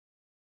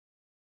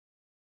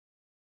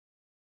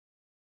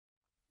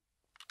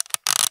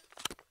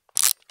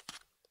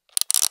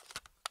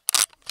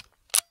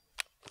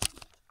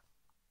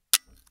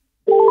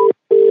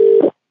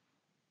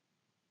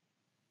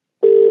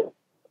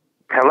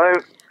Hello?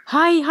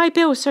 Hi,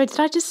 Bill. Sorry, did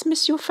I just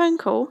miss your phone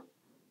call?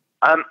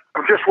 I'm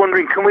just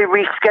wondering, can we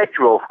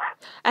reschedule?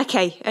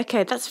 Okay,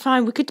 that's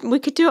fine. We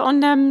could do it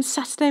on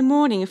Saturday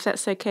morning if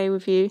that's okay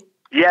with you.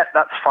 Yeah,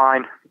 that's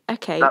fine.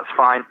 Okay. That's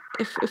fine.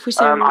 If we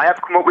say I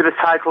have come up with a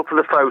title for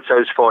the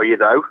photos for you,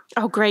 though.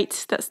 Oh,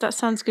 great. That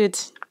sounds good.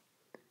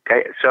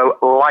 Okay, so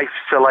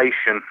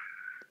Lifesolation.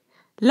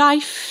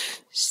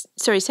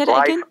 Sorry, say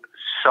that again.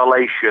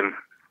 Lifesolation.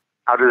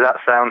 How does that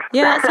sound?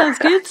 Yeah, that sounds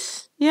good.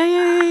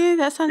 Yeah,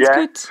 that sounds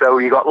good. So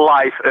you got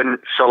life and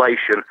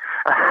solation.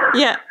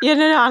 Yeah,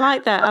 no, I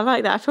like that.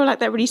 I feel like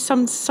that really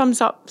sums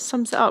it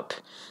up.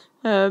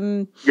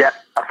 Yeah,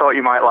 I thought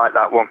you might like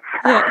that one.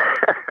 Yeah.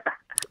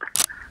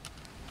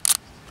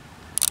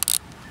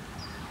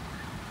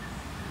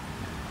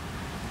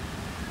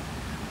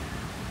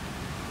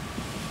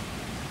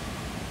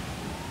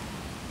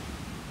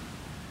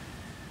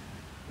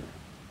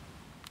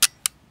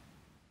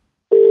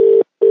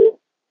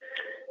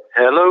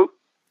 Hello?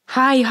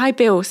 Hi,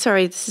 Bill.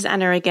 Sorry, this is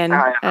Anna again.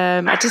 Hi.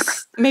 I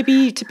just,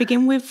 maybe to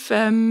begin with,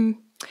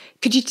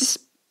 could you just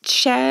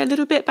share a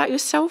little bit about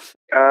yourself?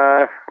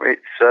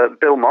 It's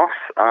Bill Moss.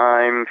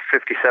 I'm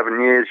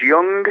 57 years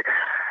young.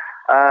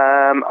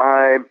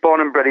 I'm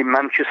born and bred in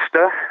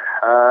Manchester.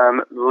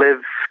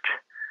 Lived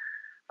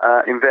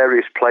in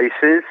various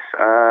places.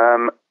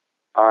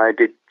 I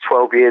did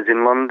 12 years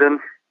in London,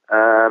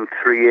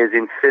 3 years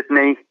in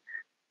Sydney.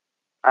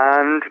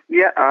 And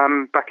yeah,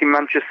 I'm back in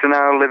Manchester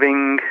now,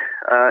 living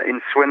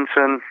in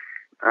Swinton,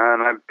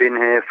 and I've been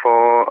here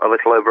for a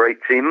little over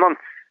 18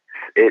 months.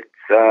 It's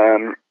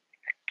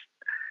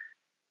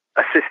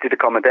assisted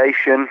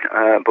accommodation,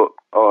 but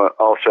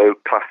also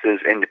classed as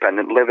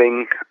independent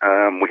living.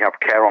 We have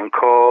care on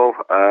call.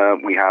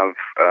 We have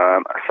a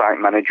site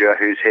manager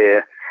who's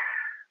here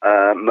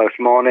most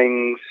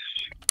mornings.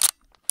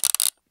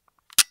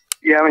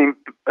 Yeah, I mean,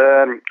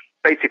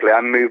 basically, I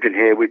moved in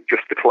here with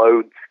just the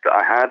clothes that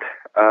I had.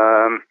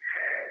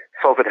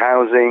 Salford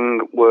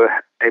Housing were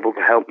able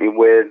to help me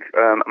with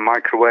a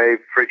microwave,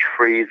 fridge,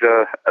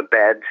 freezer, a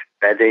bed,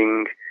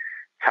 bedding,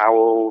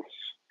 towels.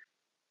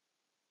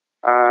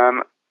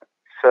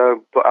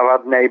 But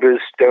I've had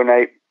neighbours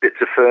donate bits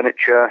of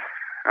furniture.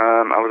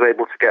 I was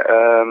able to get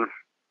a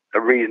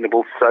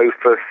reasonable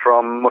sofa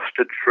from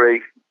Mustard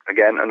Tree,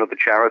 again, another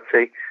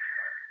charity.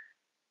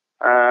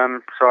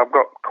 So I've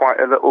got quite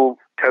a little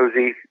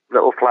cosy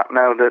little flat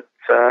now that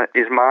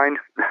is mine.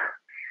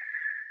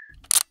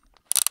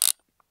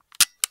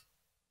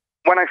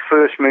 When I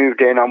first moved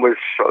in, I was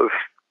sort of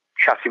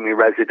chatting with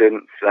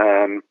residents.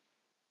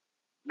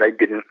 They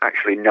didn't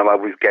actually know I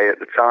was gay at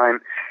the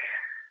time.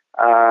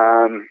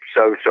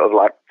 So sort of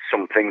like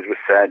some things were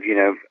said,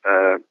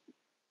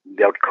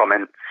 the odd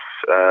comments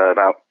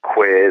about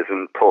queers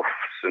and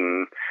puffs,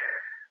 and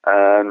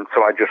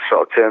so I just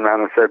sort of turned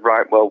around and said,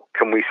 right, well,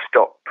 can we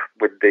stop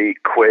with the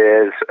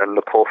queers and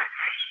the puffs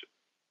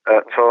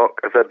talk?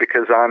 I said,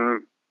 because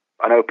I'm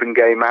an open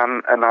gay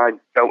man and I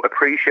don't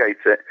appreciate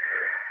it.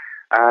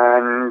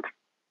 And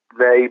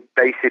they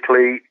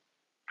basically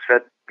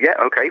said, yeah,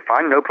 okay,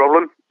 fine, no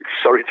problem.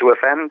 Sorry to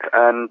offend.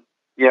 And,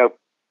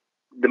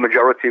 the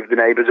majority of the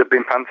neighbours have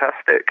been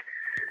fantastic.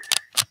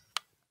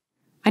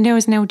 I know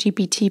as an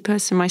LGBT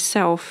person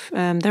myself,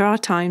 there are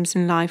times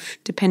in life,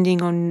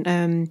 depending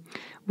on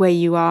where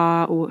you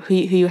are or who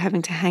you're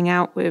having to hang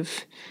out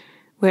with,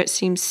 where it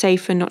seems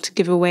safer not to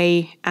give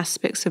away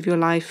aspects of your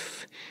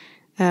life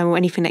or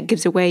anything that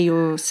gives away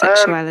your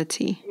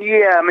sexuality.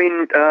 Yeah, I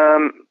mean,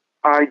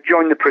 I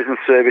joined the prison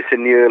service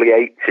in the early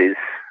 80s.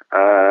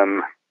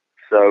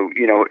 So,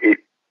 it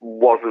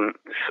wasn't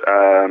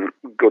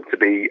good to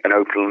be an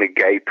openly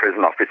gay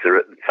prison officer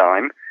at the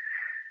time.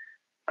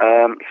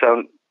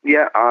 So,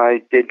 yeah,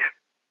 I did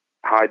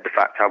hide the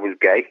fact I was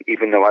gay,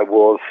 even though I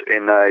was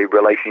in a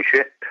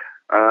relationship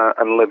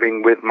and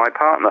living with my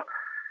partner.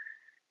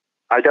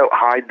 I don't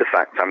hide the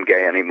fact I'm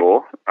gay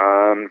anymore.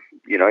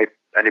 If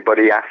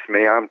anybody asks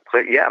me, I'm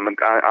like, yeah, I'm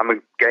a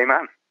gay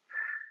man.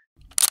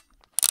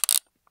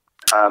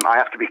 I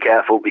have to be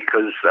careful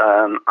because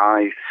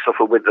I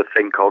suffer with a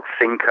thing called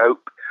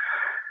syncope,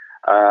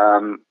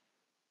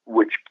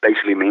 which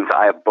basically means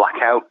I have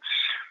blackouts.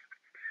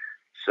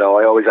 So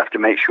I always have to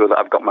make sure that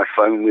I've got my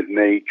phone with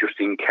me just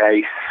in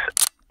case.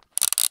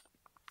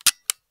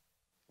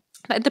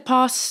 Like the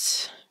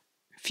past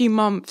few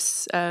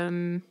months...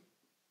 You're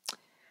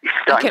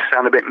starting to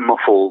sound a bit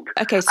muffled.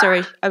 Okay,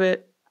 sorry.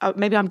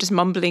 Maybe I'm just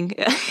mumbling.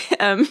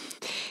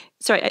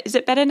 Sorry, is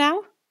it better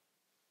now?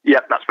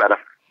 Yeah, that's better.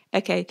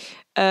 Okay.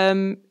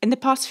 In the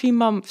past few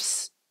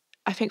months,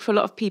 I think for a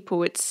lot of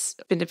people, it's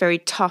been a very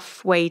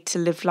tough way to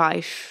live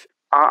life.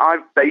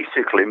 I've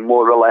basically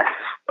more or less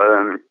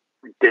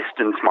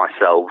distanced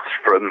myself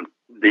from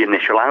the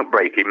initial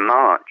outbreak in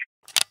March.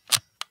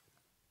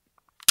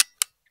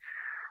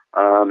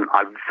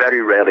 I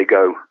very rarely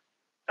go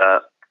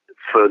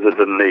further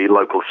than the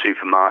local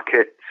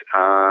supermarket,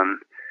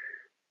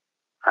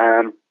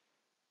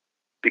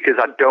 because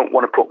I don't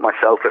want to put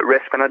myself at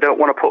risk and I don't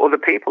want to put other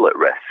people at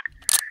risk.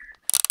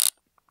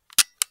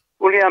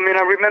 Well, yeah, I mean,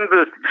 I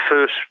remember the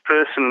first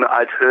person that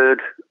I'd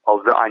heard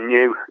of that I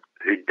knew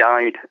who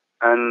died,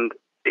 and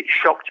it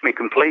shocked me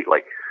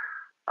completely,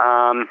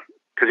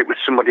 because it was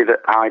somebody that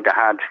I'd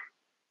had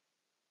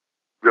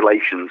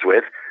relations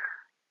with,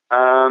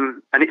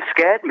 and it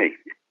scared me,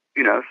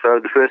 so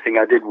the first thing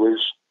I did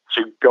was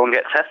to go and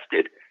get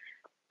tested.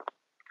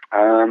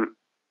 And,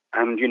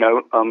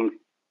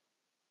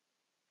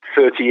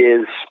 30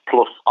 years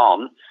plus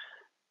on,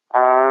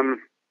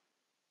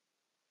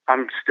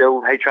 I'm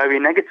still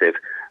HIV negative.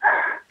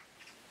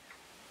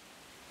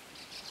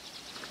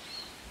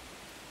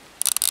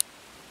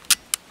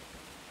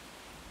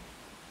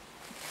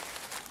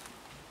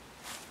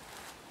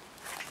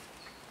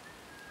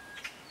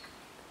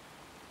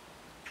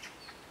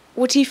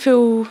 What do you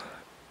feel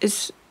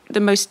is the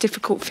most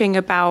difficult thing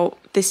about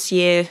this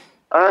year?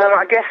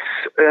 I guess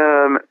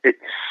it's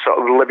sort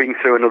of living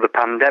through another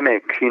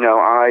pandemic.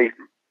 I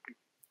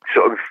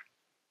sort of,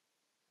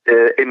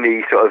 in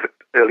the sort of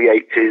early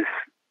 80s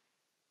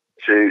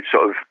to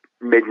sort of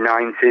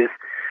mid-90s,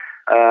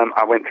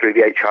 I went through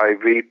the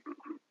HIV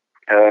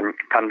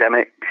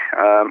pandemic.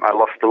 I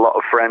lost a lot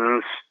of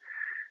friends,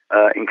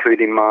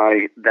 including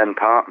my then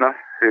partner,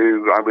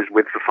 who I was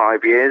with for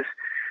 5 years.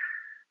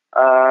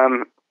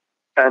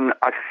 And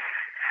I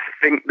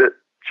think that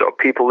sort of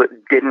people that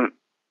didn't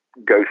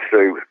go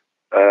through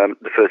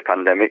the first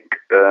pandemic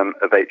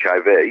of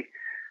HIV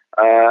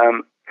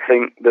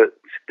think that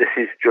this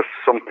is just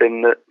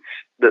something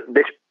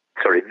this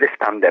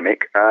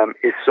pandemic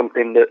is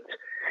something that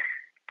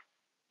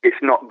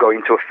it's not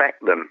going to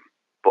affect them.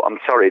 But I'm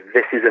sorry,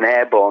 this is an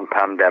airborne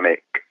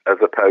pandemic as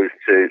opposed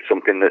to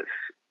something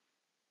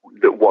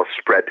that was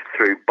spread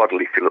through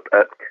bodily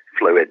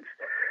fluids.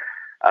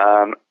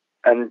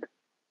 And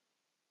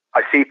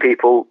I see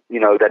people,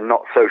 they're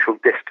not social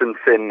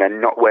distancing, they're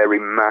not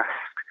wearing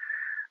masks,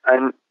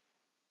 and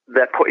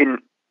they're putting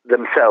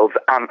themselves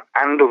and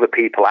other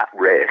people at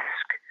risk,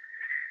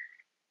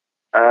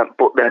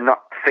 but they're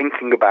not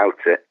thinking about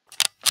it.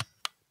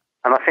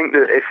 And I think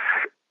that if,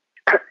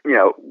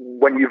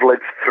 when you've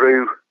lived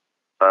through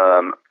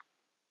a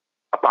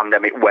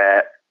pandemic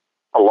where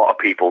a lot of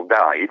people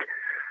died,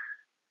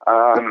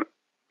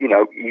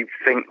 you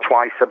think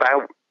twice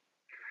about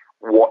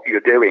what you're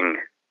doing.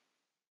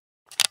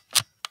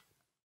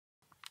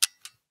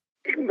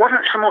 It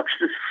wasn't so much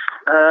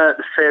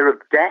the fear of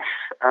death.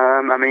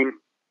 I mean,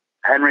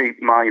 Henry,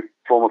 my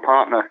former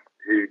partner,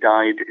 who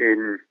died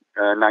in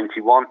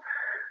 91,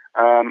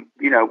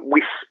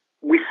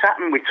 we sat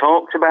and we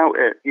talked about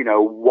it.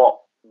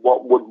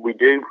 What would we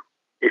do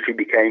if he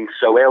became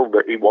so ill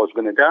that he was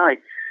going to die?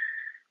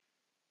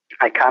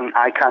 I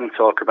can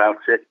talk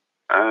about it,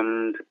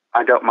 and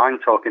I don't mind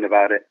talking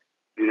about it.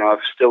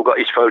 I've still got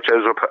his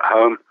photos up at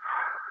home.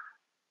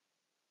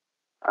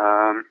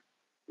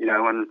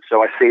 And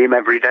so I see him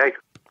every day.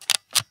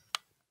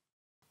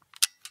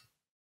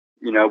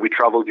 We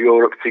travelled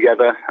Europe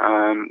together.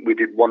 We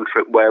did one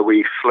trip where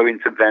we flew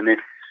into Venice,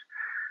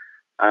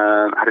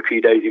 had a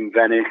few days in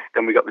Venice,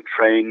 then we got the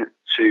train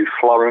to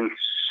Florence,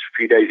 a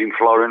few days in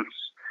Florence,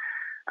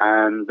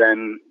 and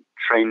then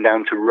train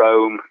down to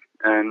Rome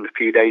and a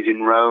few days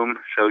in Rome.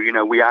 So,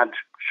 we had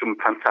some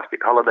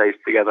fantastic holidays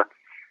together.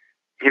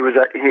 He was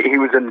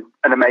an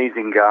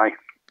amazing guy.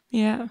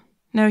 Yeah.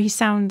 No, he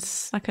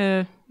sounds like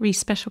a really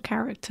special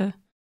character.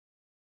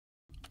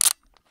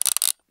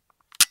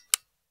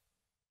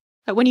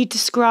 Like when you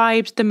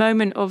described the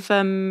moment of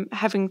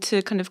having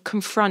to kind of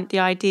confront the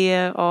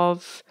idea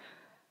of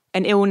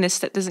an illness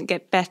that doesn't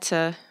get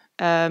better,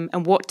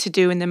 and what to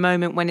do in the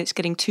moment when it's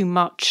getting too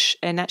much,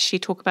 and actually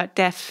talk about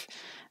death.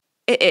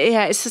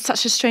 It's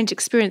such a strange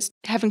experience,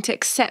 having to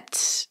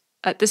accept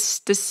at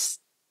this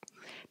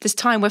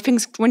time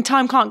when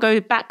time can't go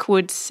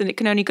backwards and it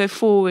can only go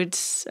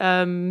forwards.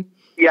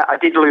 Yeah, I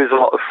did lose a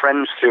lot of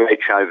friends through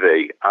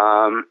HIV,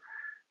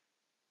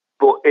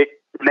 but it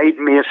made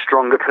me a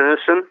stronger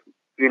person.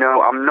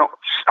 I'm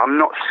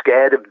not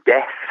scared of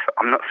death.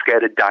 I'm not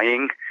scared of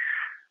dying.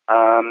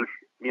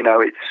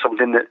 It's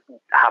something that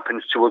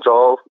happens to us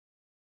all.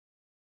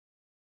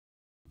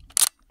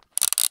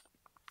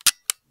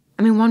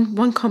 I mean,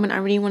 one comment I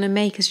really want to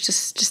make is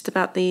just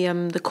about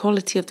the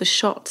quality of the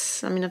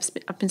shots. I mean,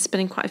 I've been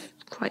spending quite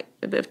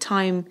a bit of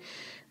time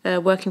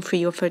working through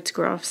your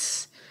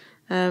photographs,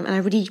 and I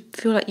really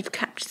feel like you've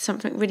captured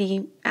something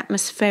really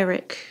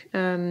atmospheric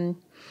in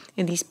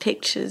these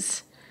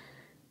pictures.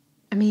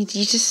 I mean,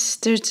 there's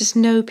just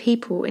no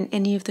people in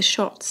any of the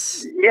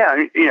shots.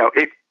 Yeah,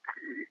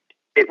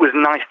 it was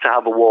nice to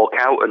have a walk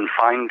out and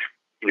find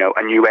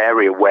a new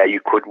area where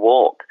you could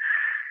walk,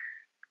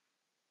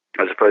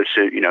 as opposed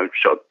to,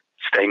 sort of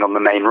staying on the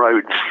main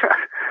roads.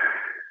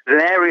 An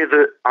area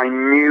that I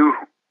knew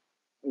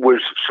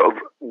was sort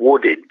of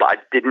wooded, but I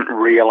didn't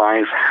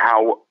realise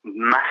how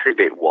massive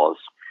it was.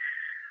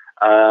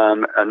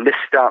 And this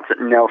starts at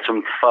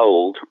Nelson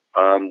Fold,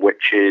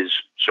 which is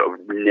sort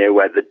of near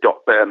where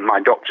my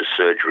doctor's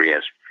surgery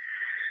is.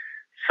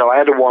 So I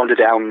had to wander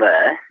down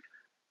there,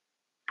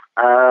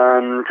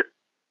 and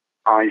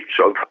I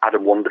sort of had to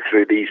wander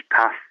through these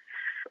paths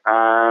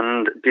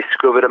and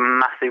discovered a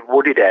massive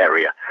wooded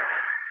area.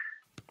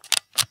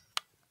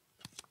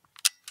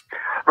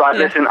 Right,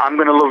 yeah. Listen, I'm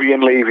going to love you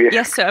and leave you.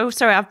 Yes,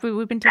 sorry,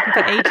 we've been talking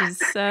for ages.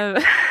 So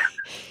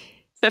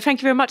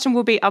thank you very much, and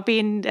I'll be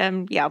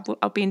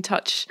in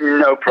touch.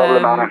 No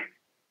problem, Anna.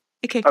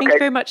 Okay, thank you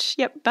very much.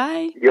 Yep,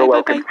 bye. You're bye,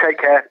 welcome. Bye. Take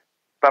care.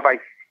 Bye-bye.